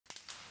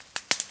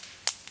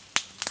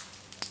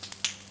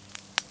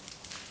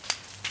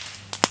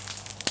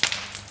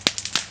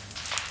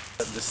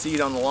The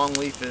seed on the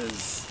longleaf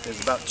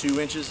is about 2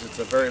 inches. It's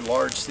a very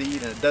large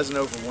seed, and it doesn't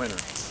overwinter,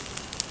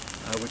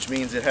 which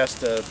means it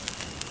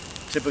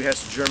typically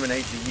has to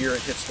germinate the year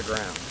it hits the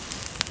ground,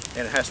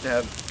 and it has to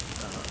have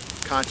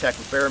contact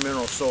with bare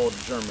mineral soil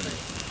to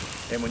germinate.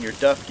 And when your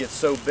duff gets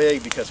so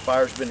big, because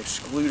fire's been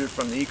excluded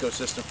from the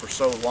ecosystem for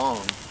so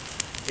long,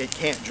 it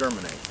can't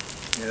germinate.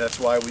 And that's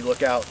why we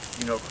look out,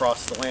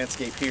 across the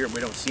landscape here, and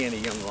we don't see any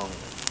young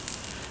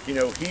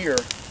longleaf. Here,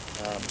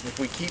 if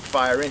we keep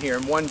fire in here,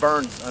 and one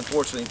burn,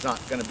 unfortunately, is not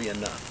going to be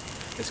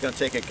enough. It's going to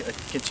take a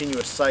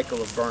continuous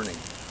cycle of burning.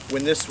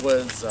 When this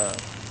was,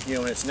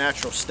 in its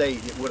natural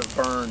state, it would have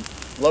burned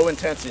low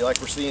intensity,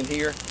 like we're seeing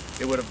here.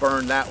 It would have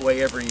burned that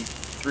way every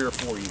 3 or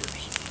 4 years.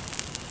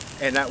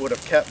 And that would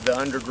have kept the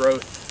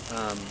undergrowth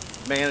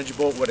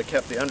manageable. It would have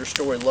kept the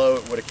understory low.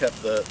 It would have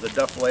kept the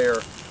duff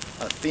layer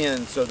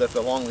thin so that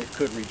the longleaf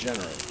could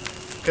regenerate.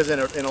 Because in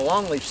a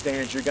longleaf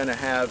stand, you're going to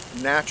have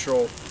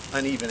natural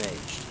uneven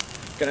age.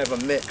 You're going to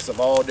have a mix of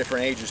all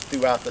different ages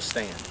throughout the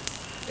stand.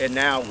 And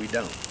now we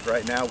don't.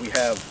 Right now we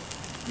have,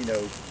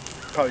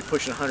 probably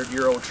pushing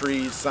 100-year-old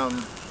trees,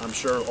 some I'm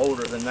sure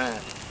older than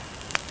that,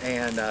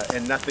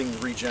 and nothing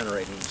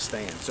regenerating the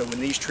stand. So when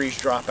these trees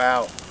drop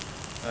out,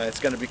 it's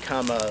going to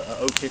become a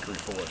oak hickory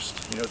forest.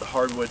 The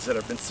hardwoods that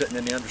have been sitting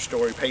in the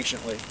understory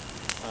patiently,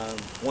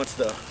 once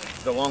the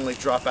longleaf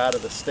drop out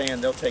of the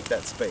stand, they'll take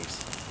that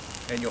space,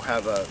 and you'll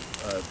have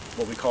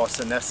what we call a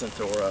senescent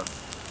or a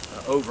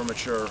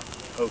over-mature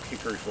oak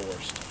hickory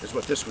forest is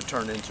what this would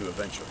turn into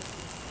eventually.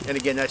 And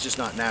again, that's just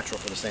not natural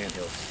for the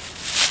sandhills.